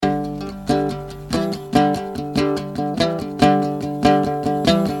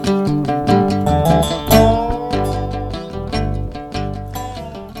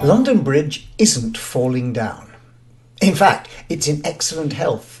London Bridge isn't falling down. In fact, it's in excellent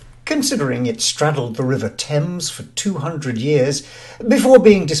health, considering it straddled the River Thames for 200 years before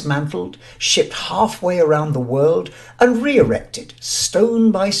being dismantled, shipped halfway around the world and re-erected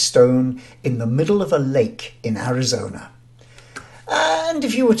stone by stone in the middle of a lake in Arizona. And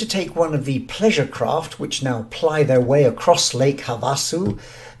if you were to take one of the pleasure craft which now ply their way across Lake Havasu,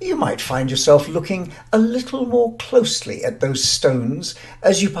 you might find yourself looking a little more closely at those stones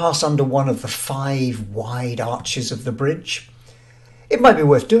as you pass under one of the 5 wide arches of the bridge. It might be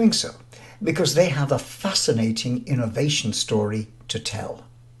worth doing so, because they have a fascinating innovation story to tell.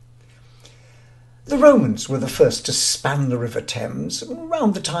 The Romans were the first to span the River Thames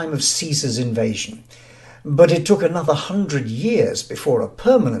around the time of Caesar's invasion, but it took another 100 years before a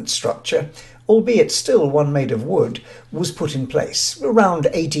permanent structure, albeit still one made of wood, was put in place, around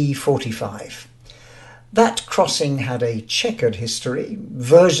AD 45. That crossing had a checkered history,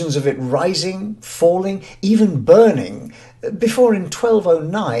 versions of it rising, falling, even burning, before in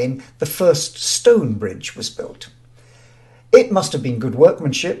 1209 the first stone bridge was built. It must have been good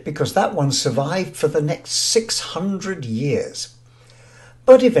workmanship, because that one survived for the next 600 years.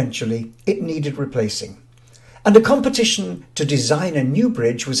 But eventually it needed replacing, and a competition to design a new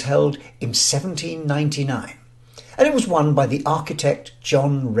bridge was held in 1799, and it was won by the architect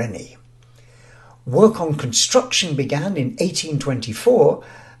John Rennie. Work on construction began in 1824,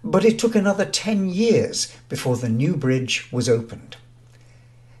 but it took another 10 years before the new bridge was opened.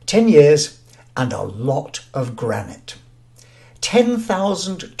 10 years and a lot of granite.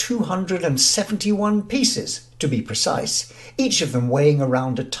 10,271 pieces, to be precise, each of them weighing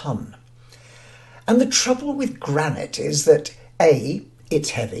around a ton. And the trouble with granite is that A, it's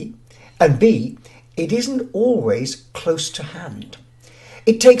heavy, and B, it isn't always close to hand.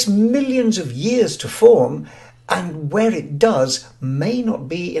 It takes millions of years to form, and where it does may not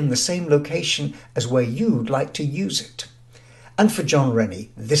be in the same location as where you'd like to use it. And for John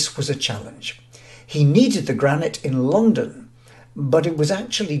Rennie, this was a challenge. He needed the granite in London, but it was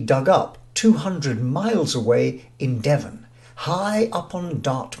actually dug up 200 miles away in Devon, high up on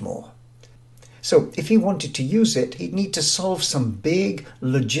Dartmoor. So if he wanted to use it, he'd need to solve some big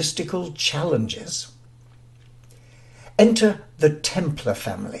logistical challenges. Enter the Templer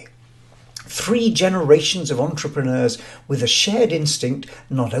family. 3 generations of entrepreneurs with a shared instinct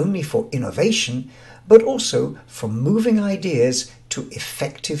not only for innovation, but also for moving ideas to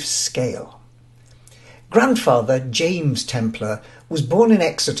effective scale. Grandfather James Templer was born in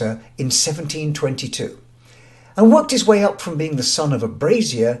Exeter in 1722 and worked his way up from being the son of a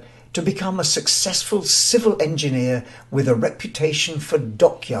brazier to become a successful civil engineer with a reputation for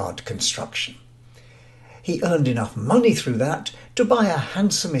dockyard construction. He earned enough money through that to buy a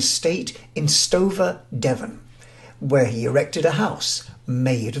handsome estate in Stover, Devon, where he erected a house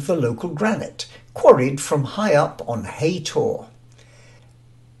made of the local granite, quarried from high up on Hay Tor.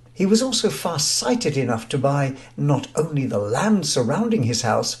 He was also far-sighted enough to buy not only the land surrounding his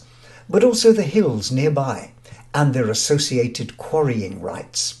house, but also the hills nearby and their associated quarrying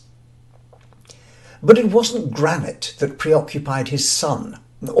rights. But it wasn't granite that preoccupied his son,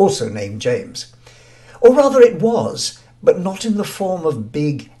 also named James. Or rather it was, but not in the form of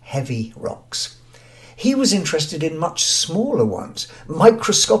big, heavy rocks. He was interested in much smaller ones,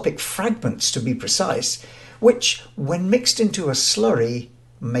 microscopic fragments to be precise, which, when mixed into a slurry,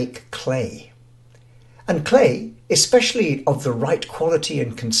 make clay. And clay, especially of the right quality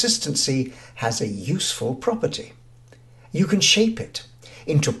and consistency, has a useful property. You can shape it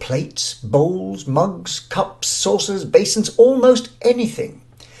into plates, bowls, mugs, cups, saucers, basins, almost anything.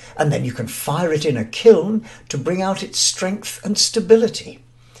 And then you can fire it in a kiln to bring out its strength and stability.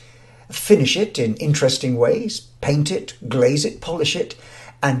 Finish it in interesting ways, paint it, glaze it, polish it,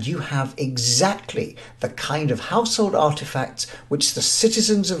 and you have exactly the kind of household artefacts which the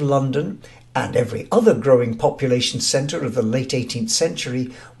citizens of London and every other growing population centre of the late 18th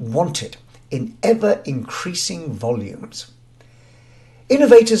century wanted in ever-increasing volumes.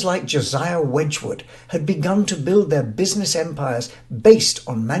 Innovators like Josiah Wedgwood had begun to build their business empires based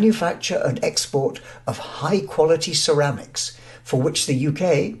on manufacture and export of high-quality ceramics, for which the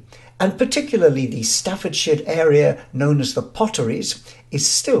UK, and particularly the Staffordshire area known as the Potteries, is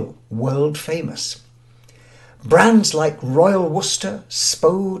still world famous. Brands like Royal Worcester,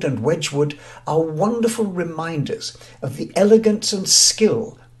 Spode and Wedgwood are wonderful reminders of the elegance and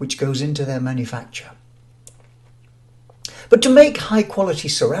skill which goes into their manufacture. But to make high-quality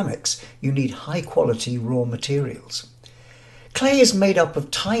ceramics, you need high-quality raw materials. Clay is made up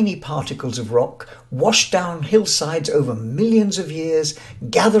of tiny particles of rock, washed down hillsides over millions of years,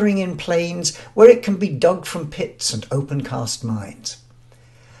 gathering in plains where it can be dug from pits and open-cast mines.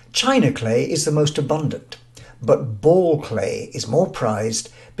 China clay is the most abundant, but ball clay is more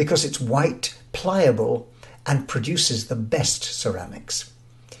prized because it's white, pliable, and produces the best ceramics.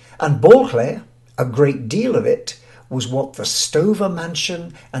 And ball clay, a great deal of it, was what the Stover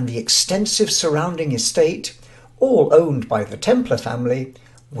mansion and the extensive surrounding estate, all owned by the Templar family,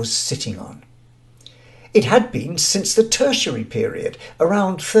 was sitting on. It had been since the Tertiary period,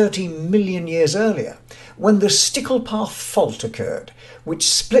 around 30 million years earlier, when the Sticklepath Fault occurred, which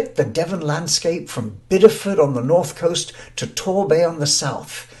split the Devon landscape from Bideford on the north coast to Torbay on the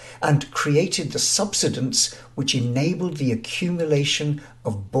south, and created the subsidence which enabled the accumulation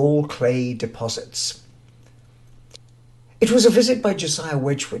of ball clay deposits. It was a visit by Josiah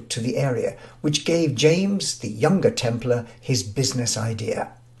Wedgwood to the area which gave James, the younger Templar, his business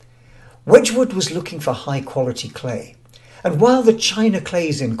idea. Wedgwood was looking for high-quality clay, and while the China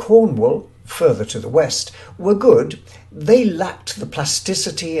clays in Cornwall, further to the west, were good, they lacked the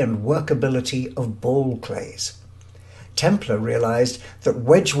plasticity and workability of ball clays. Templar realised that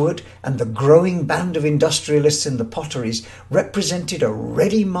Wedgwood and the growing band of industrialists in the potteries represented a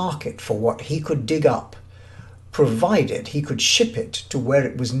ready market for what he could dig up, provided he could ship it to where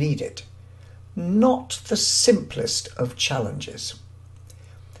it was needed. Not the simplest of challenges.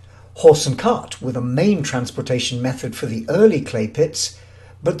 Horse and cart were the main transportation method for the early clay pits,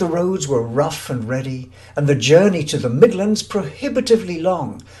 but the roads were rough and ready, and the journey to the Midlands prohibitively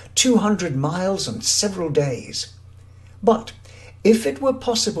long, 200 miles and several days. But if it were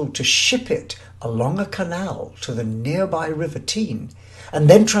possible to ship it along a canal to the nearby River Teign, and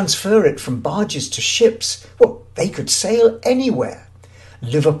then transfer it from barges to ships, well, they could sail anywhere.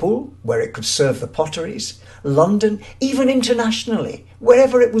 Liverpool, where it could serve the potteries, London, even internationally,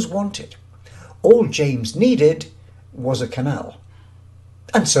 wherever it was wanted. All James needed was a canal.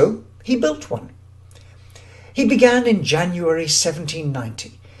 And so he built one. He began in January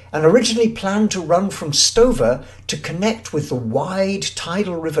 1790 and originally planned to run from Stover to connect with the wide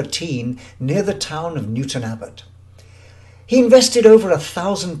tidal River Teign near the town of Newton Abbot. He invested over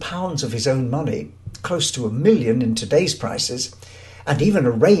 £1,000 of his own money, close to £1 million in today's prices, and even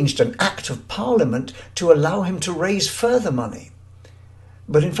arranged an Act of Parliament to allow him to raise further money.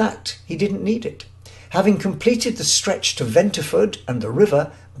 But in fact, he didn't need it, having completed the stretch to Venterford and the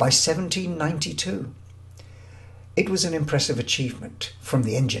river by 1792. It was an impressive achievement from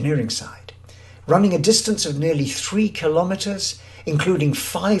the engineering side, running a distance of nearly 3 kilometres, including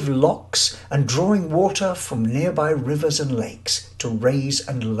 5 locks, and drawing water from nearby rivers and lakes to raise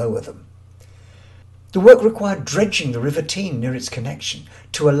and lower them. The work required dredging the River Teign near its connection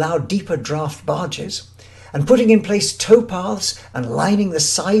to allow deeper draft barges, and putting in place towpaths and lining the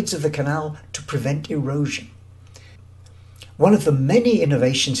sides of the canal to prevent erosion. One of the many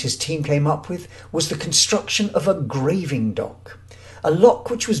innovations his team came up with was the construction of a graving dock, a lock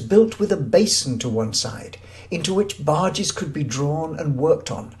which was built with a basin to one side, into which barges could be drawn and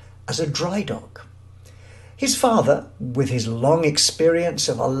worked on as a dry dock. His father, with his long experience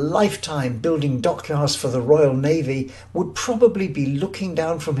of a lifetime building dockyards for the Royal Navy, would probably be looking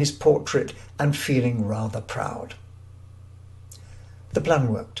down from his portrait and feeling rather proud. The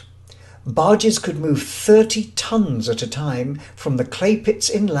plan worked. Barges could move 30 tons at a time from the clay pits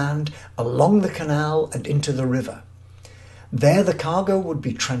inland along the canal and into the river. There the cargo would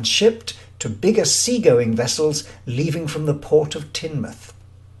be transshipped to bigger seagoing vessels leaving from the port of Teignmouth.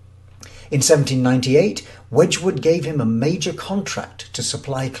 In 1798, Wedgwood gave him a major contract to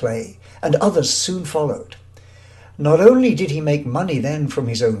supply clay, and others soon followed. Not only did he make money then from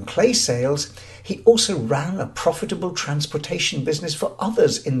his own clay sales, he also ran a profitable transportation business for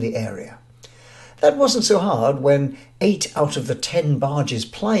others in the area. That wasn't so hard when 8 out of the 10 barges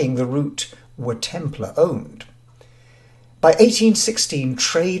plying the route were Templar owned. By 1816,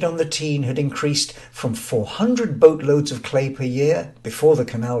 trade on the Teign had increased from 400 boatloads of clay per year before the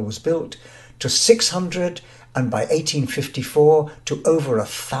canal was built to 600, and by 1854 to over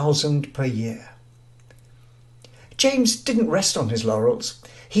 1,000 per year. James didn't rest on his laurels.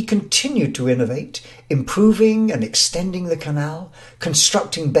 He continued to innovate, improving and extending the canal,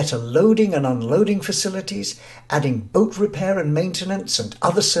 constructing better loading and unloading facilities, adding boat repair and maintenance and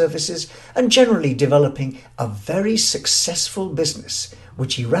other services, and generally developing a very successful business,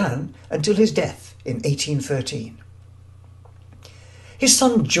 which he ran until his death in 1813. His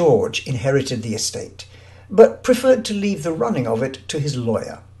son George inherited the estate, but preferred to leave the running of it to his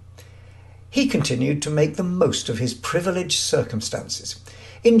lawyer. He continued to make the most of his privileged circumstances,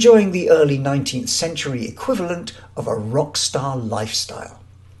 enjoying the early 19th century equivalent of a rock star lifestyle.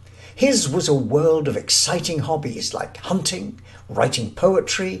 His was a world of exciting hobbies like hunting, writing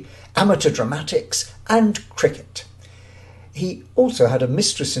poetry, amateur dramatics, and cricket. He also had a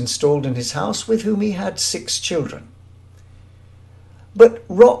mistress installed in his house with whom he had 6 children. But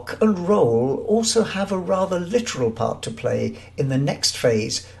rock and roll also have a rather literal part to play in the next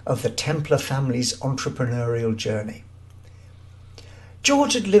phase of the Templar family's entrepreneurial journey.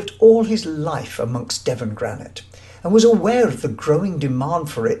 George had lived all his life amongst Devon granite and was aware of the growing demand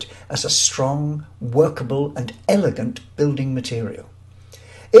for it as a strong, workable and elegant building material.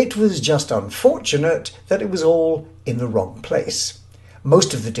 It was just unfortunate that it was all in the wrong place.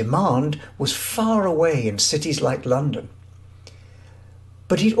 Most of the demand was far away in cities like London.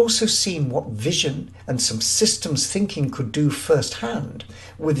 But he'd also seen what vision and some systems thinking could do firsthand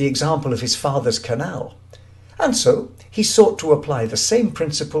with the example of his father's canal. And so he sought to apply the same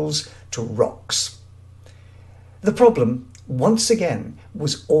principles to rocks. The problem, once again,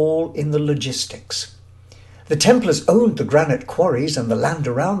 was all in the logistics. The Templars owned the granite quarries and the land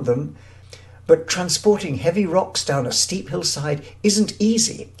around them, but transporting heavy rocks down a steep hillside isn't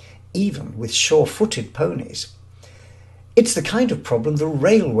easy, even with sure-footed ponies. It's the kind of problem the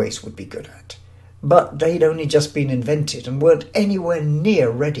railways would be good at, but they'd only just been invented and weren't anywhere near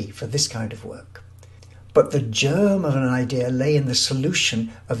ready for this kind of work. But the germ of an idea lay in the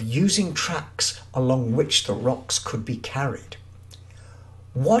solution of using tracks along which the rocks could be carried.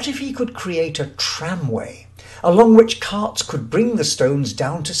 What if he could create a tramway along which carts could bring the stones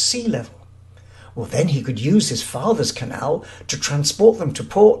down to sea level? Well, then he could use his father's canal to transport them to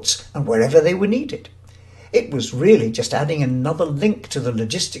ports and wherever they were needed. It was really just adding another link to the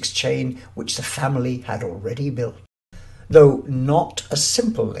logistics chain which the family had already built, though not a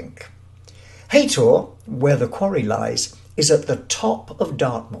simple link. Haytor, where the quarry lies, is at the top of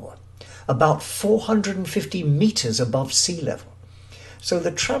Dartmoor, about 450 metres above sea level, so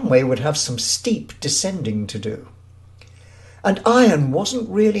the tramway would have some steep descending to do. And iron wasn't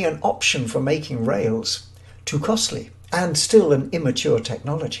really an option for making rails, too costly and still an immature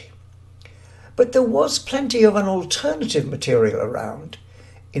technology. But there was plenty of an alternative material around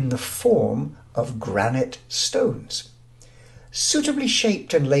in the form of granite stones. Suitably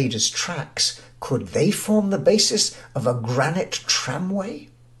shaped and laid as tracks, could they form the basis of a granite tramway?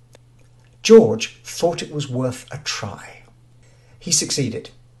 George thought it was worth a try. He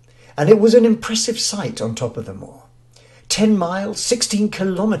succeeded, and it was an impressive sight on top of the moor. 10 miles, 16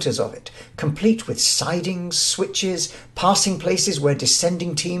 kilometres of it, complete with sidings, switches, passing places where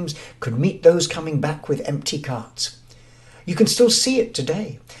descending teams could meet those coming back with empty carts. You can still see it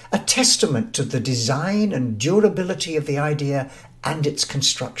today, a testament to the design and durability of the idea and its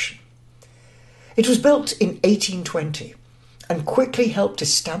construction. It was built in 1820 and quickly helped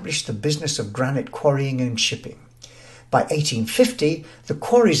establish the business of granite quarrying and shipping. By 1850, the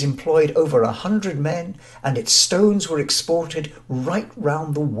quarries employed over 100 men and its stones were exported right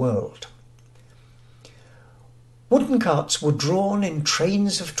round the world. Wooden carts were drawn in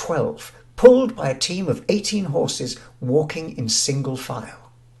trains of 12, pulled by a team of 18 horses walking in single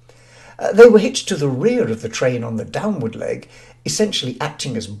file. They were hitched to the rear of the train on the downward leg, essentially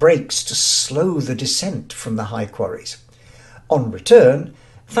acting as brakes to slow the descent from the high quarries. On return,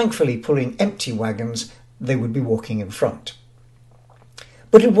 thankfully pulling empty wagons, they would be walking in front.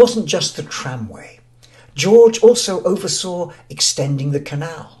 But it wasn't just the tramway. George also oversaw extending the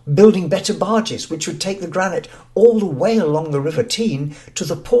canal, building better barges which would take the granite all the way along the River Teign to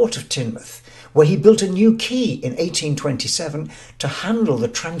the port of Teignmouth, where he built a new quay in 1827 to handle the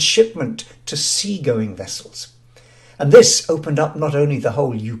transshipment to sea-going vessels. And this opened up not only the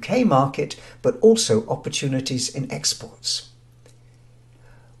whole UK market, but also opportunities in exports.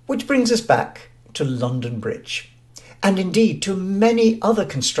 Which brings us back to London Bridge, and indeed to many other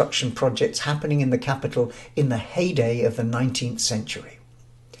construction projects happening in the capital in the heyday of the 19th century.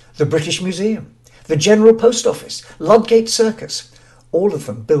 The British Museum, the General Post Office, Ludgate Circus, all of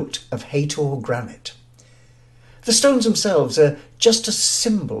them built of Haytor granite. The stones themselves are just a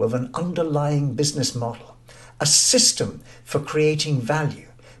symbol of an underlying business model, a system for creating value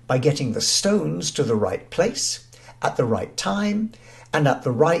by getting the stones to the right place, at the right time, and at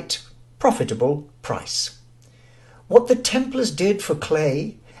the right profitable price. What the Templars did for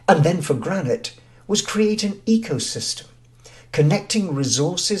clay and then for granite was create an ecosystem, connecting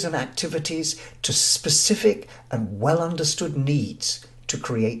resources and activities to specific and well understood needs to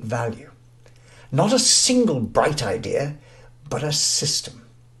create value. Not a single bright idea, but a system.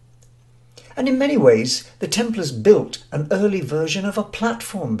 And in many ways, the Templars built an early version of a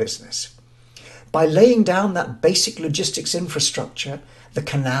platform business. By laying down that basic logistics infrastructure, the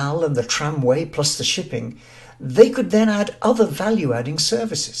canal and the tramway plus the shipping, they could then add other value-adding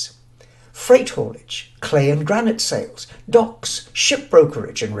services. Freight haulage, clay and granite sales, docks, ship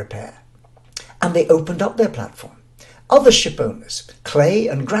brokerage and repair. And they opened up their platform, Other ship owners, clay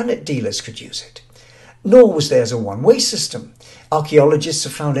and granite dealers could use it. Nor was theirs a one-way system. Archaeologists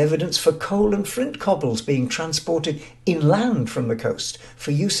have found evidence for coal and flint cobbles being transported inland from the coast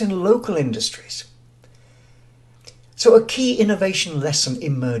for use in local industries. So a key innovation lesson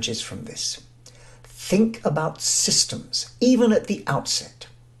emerges from this. Think about systems, even at the outset.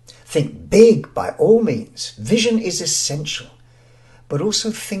 Think big by all means. Vision is essential. But also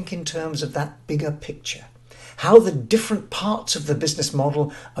think in terms of that bigger picture. How the different parts of the business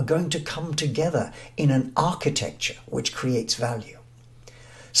model are going to come together in an architecture which creates value.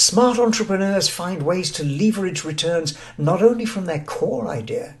 Smart entrepreneurs find ways to leverage returns not only from their core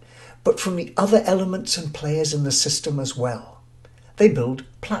idea, but from the other elements and players in the system as well. They build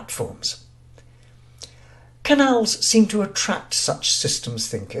platforms. Canals seem to attract such systems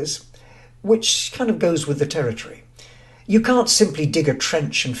thinkers, which kind of goes with the territory. You can't simply dig a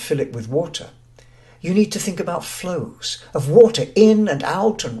trench and fill it with water. You need to think about flows of water in and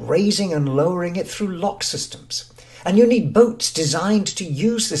out and raising and lowering it through lock systems. And you need boats designed to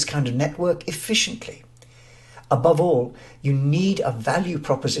use this kind of network efficiently. Above all, you need a value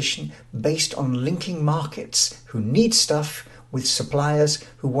proposition based on linking markets who need stuff with suppliers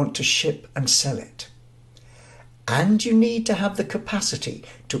who want to ship and sell it. And you need to have the capacity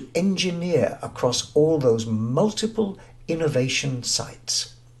to engineer across all those multiple innovation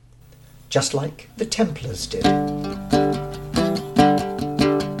sites, just like the Templars did.